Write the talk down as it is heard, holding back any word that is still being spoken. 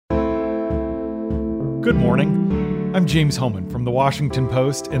Good morning. I'm James Hohmann from The Washington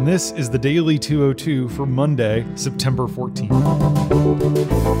Post, and this is the Daily 202 for Monday, September 14th.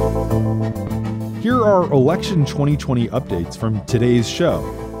 Here are election 2020 updates from today's show.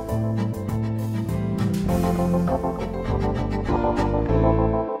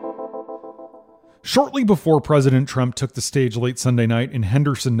 Shortly before President Trump took the stage late Sunday night in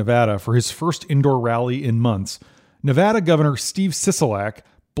Henderson, Nevada for his first indoor rally in months, Nevada Governor Steve Sisolak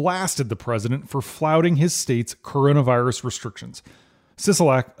blasted the president for flouting his state's coronavirus restrictions.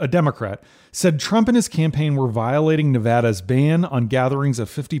 Sisolak, a Democrat, said Trump and his campaign were violating Nevada's ban on gatherings of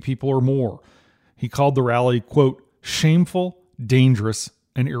 50 people or more. He called the rally, quote, shameful, dangerous,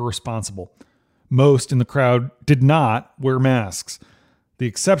 and irresponsible. Most in the crowd did not wear masks. The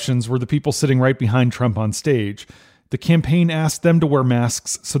exceptions were the people sitting right behind Trump on stage. The campaign asked them to wear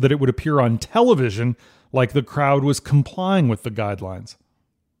masks so that it would appear on television like the crowd was complying with the guidelines.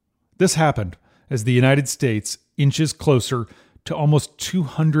 This happened as the United States inches closer to almost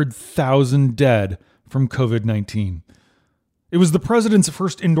 200,000 dead from COVID-19. It was the president's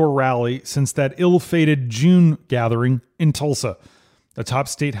first indoor rally since that ill-fated June gathering in Tulsa. A top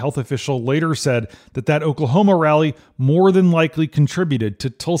state health official later said that Oklahoma rally more than likely contributed to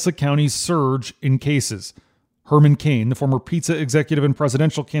Tulsa County's surge in cases. Herman Cain, the former pizza executive and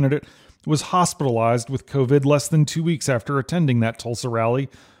presidential candidate, was hospitalized with COVID less than 2 weeks after attending that Tulsa rally,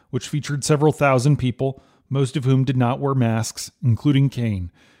 which featured several thousand people, most of whom did not wear masks, including Cain.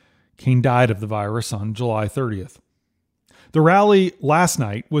 Cain died of the virus on July 30th. The rally last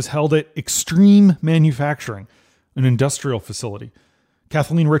night was held at Extreme Manufacturing, an industrial facility.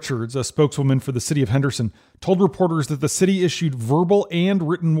 Kathleen Richards, a spokeswoman for the city of Henderson, told reporters that the city issued verbal and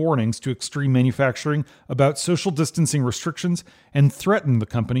written warnings to Extreme Manufacturing about social distancing restrictions and threatened the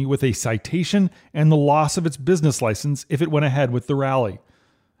company with a citation and the loss of its business license if it went ahead with the rally.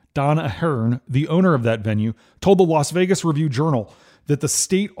 Don Ahern, the owner of that venue, told the Las Vegas Review-Journal that the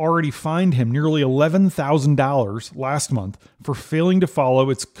state already fined him nearly $11,000 last month for failing to follow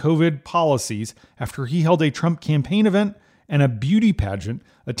its COVID policies after he held a Trump campaign event and a beauty pageant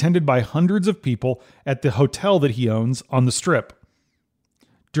attended by hundreds of people at the hotel that he owns on the Strip.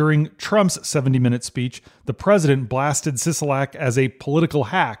 During Trump's 70-minute speech, the president blasted Sisolak as a political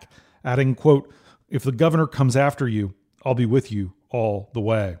hack, adding, quote, if the governor comes after you, I'll be with you all the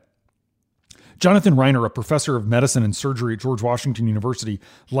way. Jonathan Reiner, a professor of medicine and surgery at George Washington University,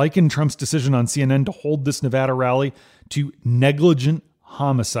 likened Trump's decision on CNN to hold this Nevada rally to negligent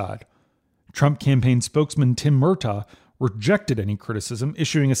homicide. Trump campaign spokesman Tim Murtaugh rejected any criticism,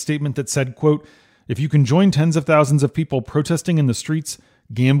 issuing a statement that said, quote, if you can join tens of thousands of people protesting in the streets,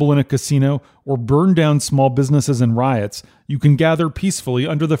 gamble in a casino, or burn down small businesses and riots, you can gather peacefully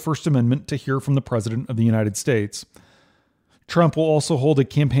under the First Amendment to hear from the President of the United States. Trump will also hold a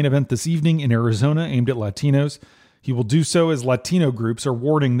campaign event this evening in Arizona aimed at Latinos. He will do so as Latino groups are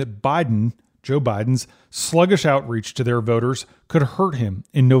warning that Joe Biden's sluggish outreach to their voters could hurt him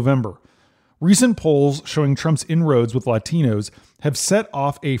in November. Recent polls showing Trump's inroads with Latinos have set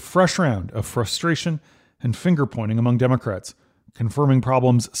off a fresh round of frustration and finger-pointing among Democrats, confirming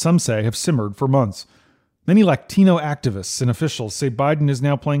problems some say have simmered for months. Many Latino activists and officials say Biden is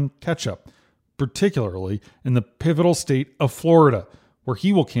now playing catch-up, particularly in the pivotal state of Florida, where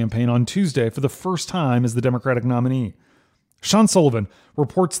he will campaign on Tuesday for the first time as the Democratic nominee. Sean Sullivan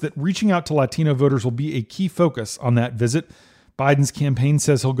reports that reaching out to Latino voters will be a key focus on that visit. Biden's campaign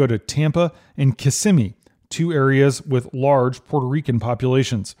says he'll go to Tampa and Kissimmee, two areas with large Puerto Rican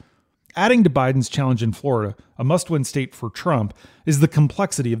populations. Adding to Biden's challenge in Florida, a must-win state for Trump, is the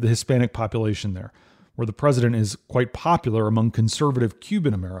complexity of the Hispanic population there, where the president is quite popular among conservative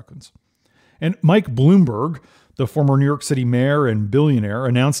Cuban Americans. And Mike Bloomberg, the former New York City mayor and billionaire,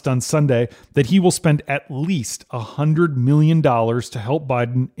 announced on Sunday that he will spend at least $100 million to help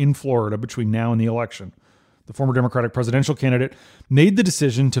Biden in Florida between now and the election. The former Democratic presidential candidate made the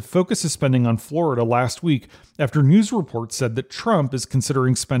decision to focus his spending on Florida last week after news reports said that Trump is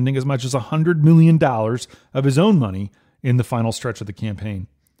considering spending as much as $100 million of his own money in the final stretch of the campaign.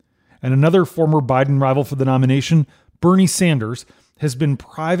 And another former Biden rival for the nomination, Bernie Sanders, has been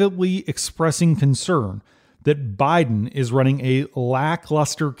privately expressing concern that Biden is running a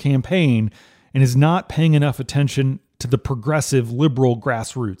lackluster campaign and is not paying enough attention to the progressive liberal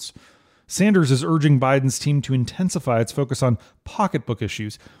grassroots. Sanders is urging Biden's team to intensify its focus on pocketbook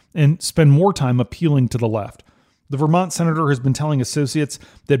issues and spend more time appealing to the left. The Vermont senator has been telling associates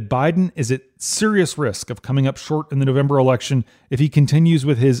that Biden is at serious risk of coming up short in the November election if he continues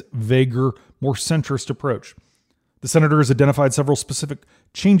with his vaguer, more centrist approach. The senator has identified several specific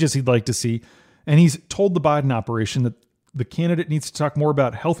changes he'd like to see, and he's told the Biden operation that the candidate needs to talk more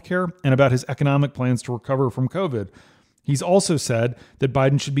about healthcare and about his economic plans to recover from COVID. He's also said that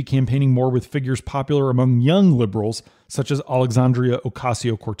Biden should be campaigning more with figures popular among young liberals, such as Alexandria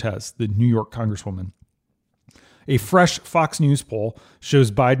Ocasio-Cortez, the New York congresswoman. A fresh Fox News poll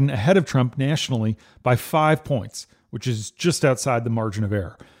shows Biden ahead of Trump nationally by 5 points, which is just outside the margin of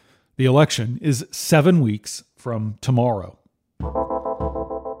error. The election is 7 weeks from tomorrow.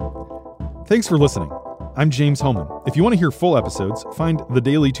 Thanks for listening. I'm James Hohmann. If you want to hear full episodes, find The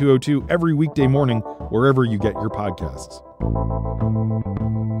Daily 202 every weekday morning wherever you get your podcasts.